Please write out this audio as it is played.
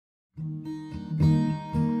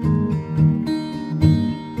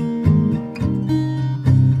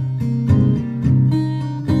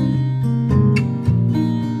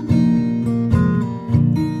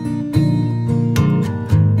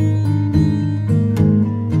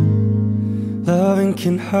Loving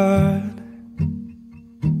can hurt.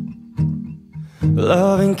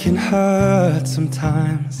 Loving can hurt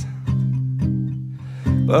sometimes,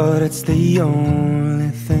 but it's the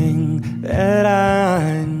only thing that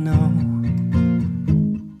I know.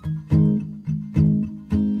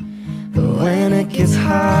 But when it gets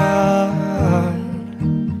hard,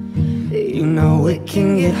 you know it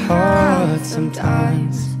can get hard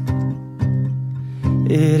sometimes.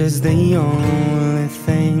 It is the only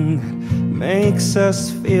thing that makes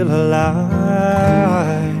us feel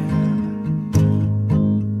alive.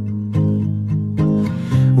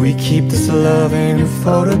 We keep this love in a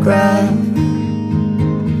photograph.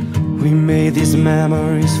 We made these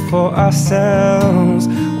memories for ourselves,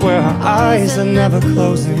 where our eyes are never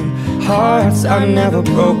closing, hearts are never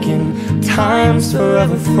broken, time's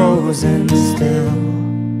forever frozen still.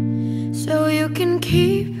 So you can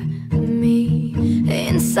keep me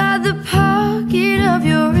inside the pocket of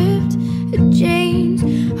your ripped jeans,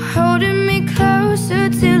 holding me closer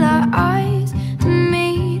till our eyes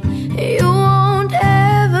meet. You won't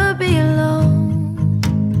ever be alone.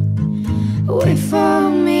 Wait for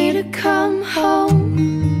me to come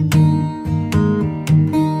home.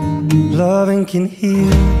 Loving can heal.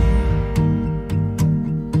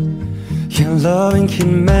 Yeah, loving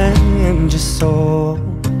can mend your soul,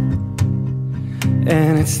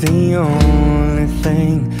 and it's the only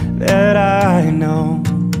thing that I know.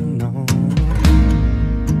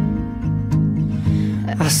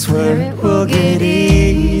 I swear it will get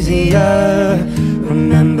easier.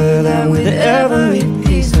 Remember that with every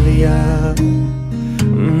piece of you.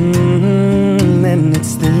 And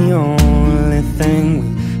it's the only thing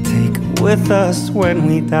we take with us when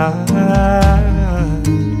we die.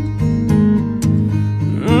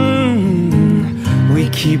 We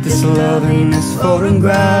keep this love in this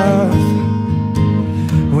photograph.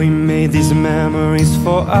 We made these memories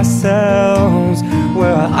for ourselves,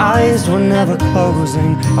 where our eyes were never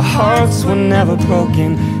closing, our hearts were never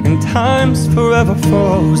broken, and time's forever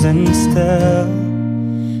frozen still.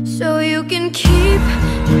 So you can keep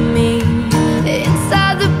me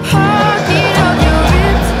inside the pocket of your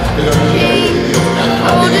ripped jeans,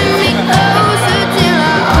 holding me closer till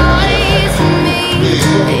our eyes meet.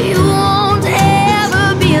 You won't ever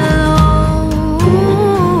be alone.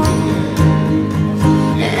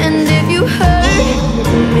 And if you hurt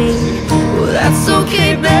me, well, that's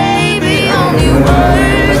okay, baby. Only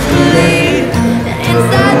words believe.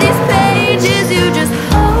 Inside these pages, you just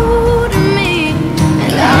hold me,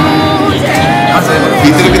 and I won't ever let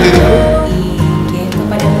you go.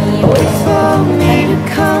 Wait for me to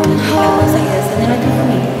come home.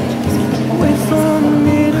 Wait for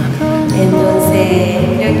me to come home. Entonces,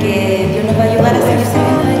 creo que Dios nos va a ayudar a seguir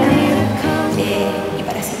saliendo adelante y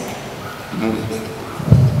para siempre.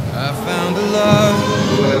 I found a love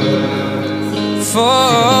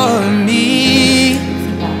for me.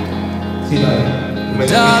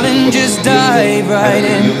 Darling, just dive right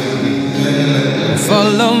in,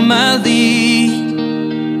 follow my lead.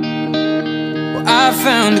 Well, I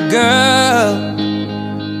found a girl,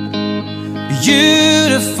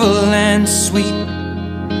 beautiful and sweet.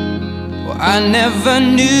 Well, I never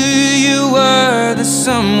knew you were the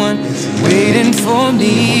someone waiting for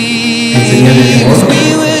me. 'Cause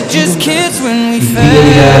we were just kids when we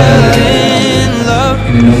fell in love,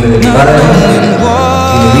 not knowing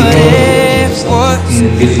what it was.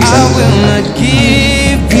 I will not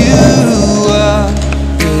give you up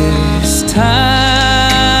this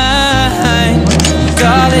time.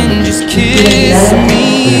 Darling, just kiss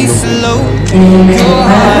me slow. Your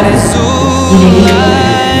heart is all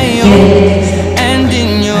I own, and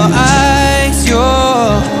in your eyes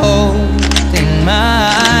you're holding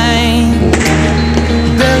mine.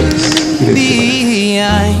 Baby,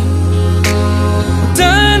 I'm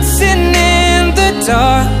dancing in the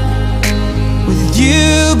dark with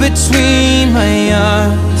you between my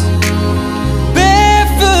arms,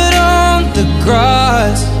 barefoot on the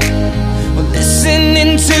grass, we're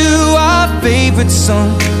listening to our favorite song.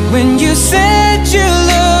 When you said you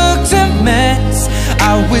looked a mess,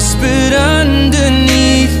 I whispered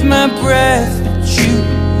underneath my breath, but you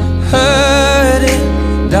heard it.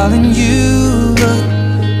 Darling, you look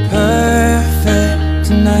perfect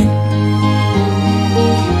tonight.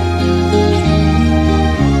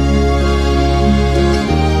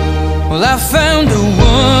 Well, I found a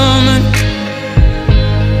woman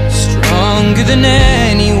stronger than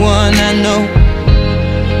anyone I know.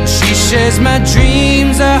 She shares my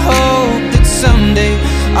dreams. I hope that someday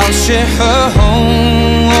I'll share her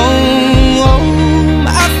home.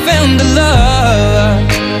 I found a love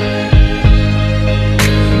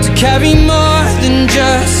to carry more than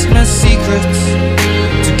just my secrets,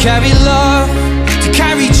 to carry love, to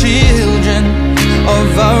carry children of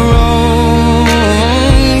our own.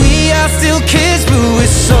 We are still kids, but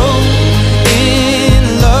we're so in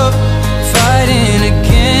love, fighting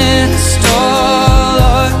against all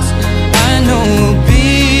odds. I know we'll be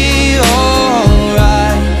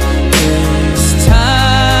alright this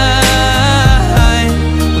time.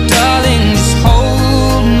 Well, darling, just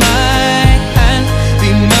hold my hand, be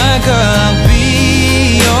my girl, I'll be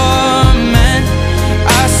your man.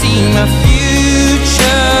 I see my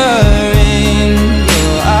future in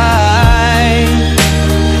your eyes.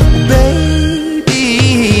 Baby,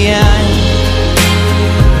 I'm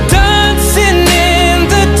dancing in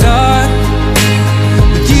the dark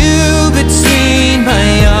with you between my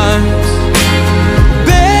arms,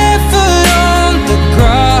 barefoot on the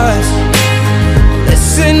grass,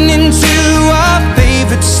 listening to our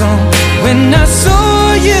favorite song. When I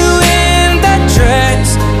saw you in that dress,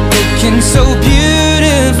 looking so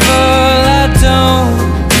beautiful, I don't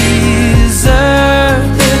deserve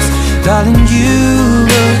this. Darling, you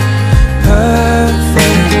look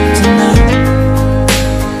perfect tonight.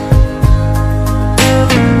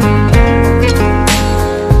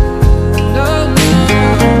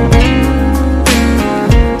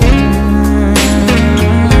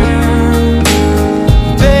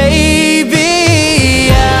 Baby,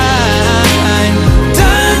 I'm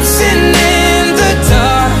dancing in the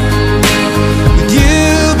dark with you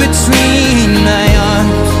between my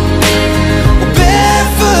arms,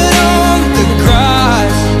 barefoot on the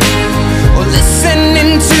grass, or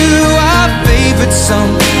listening to our favorite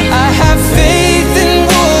song. I have faith in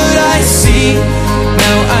what I see.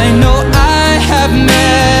 Now I know I have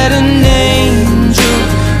met an angel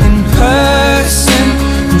in person,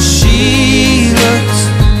 and she looks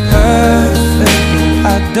perfect.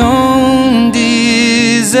 I don't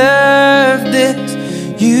deserve this.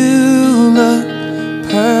 You look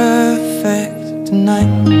perfect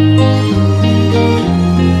tonight.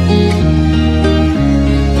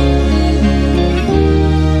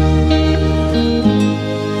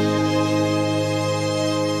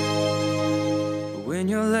 When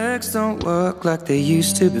your legs don't work like they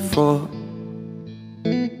used to before,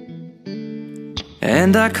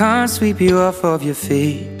 and I can't sweep you off of your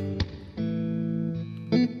feet,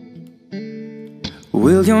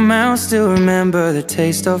 will your mouth still remember the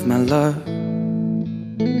taste of my love?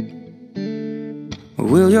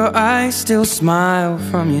 Will your eyes still smile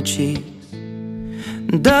from your cheeks?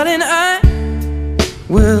 Darling, I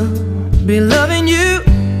will be loving you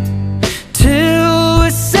till we're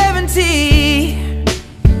 70.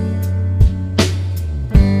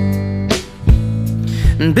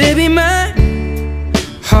 And baby, my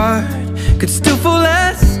heart could still fall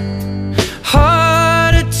as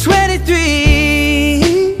hard at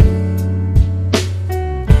 23.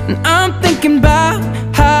 And I'm thinking about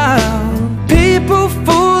how people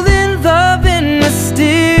fall in love in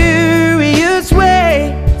mysterious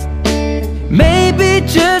ways. Maybe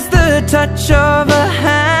just the touch of a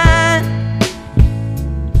hand.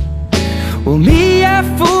 Well, me, I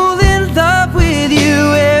fall in love with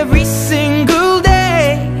you every single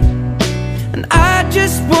day, and I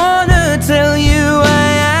just wanna tell you I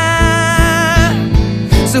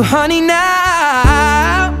am. So honey,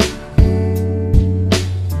 now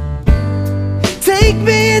take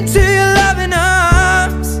me into your loving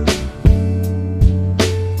arms,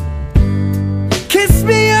 kiss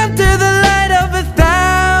me under the light of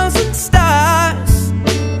 1,000 stars,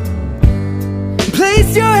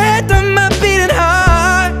 place your head on my beating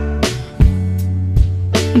heart.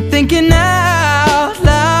 I'm thinking out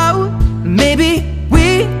loud, maybe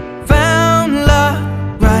we found love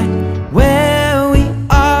right where we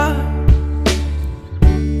are.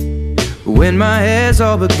 When my hair's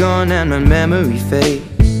all but gone and my memory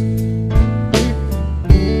fades,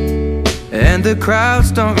 and the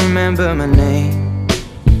crowds don't remember my name,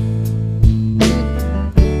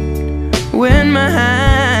 when my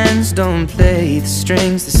hands don't play the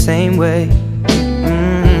strings the same way,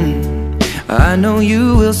 I know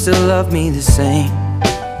you will still love me the same.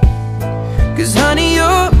 'Cause honey,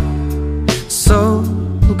 your soul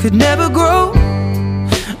could never grow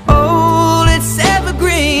old, it's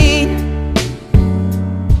evergreen.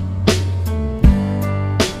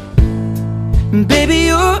 Baby,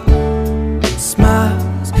 your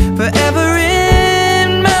smile's forever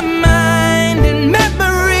in my mind and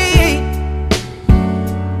memory.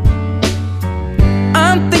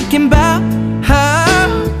 I'm thinking about how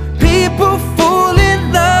people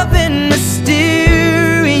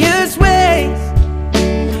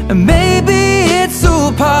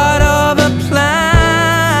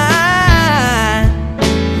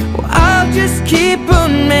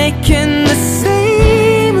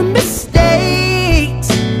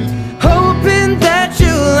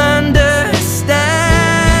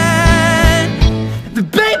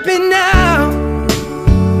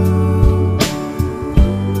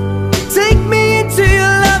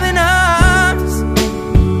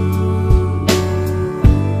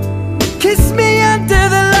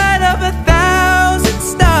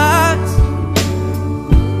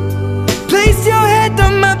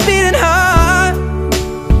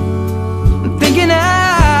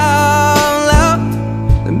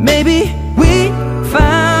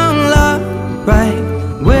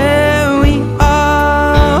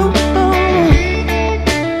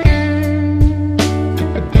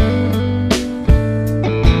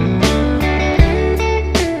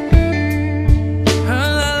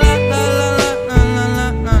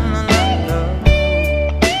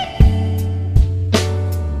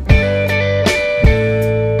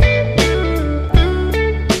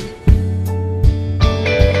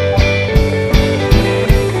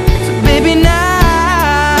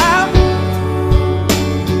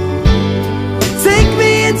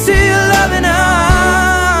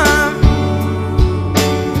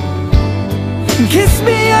kiss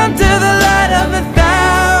me under the light of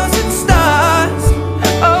 1,000 stars.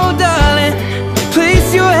 Oh darling,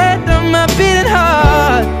 place your head on my beating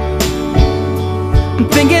heart. I'm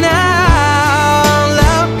thinking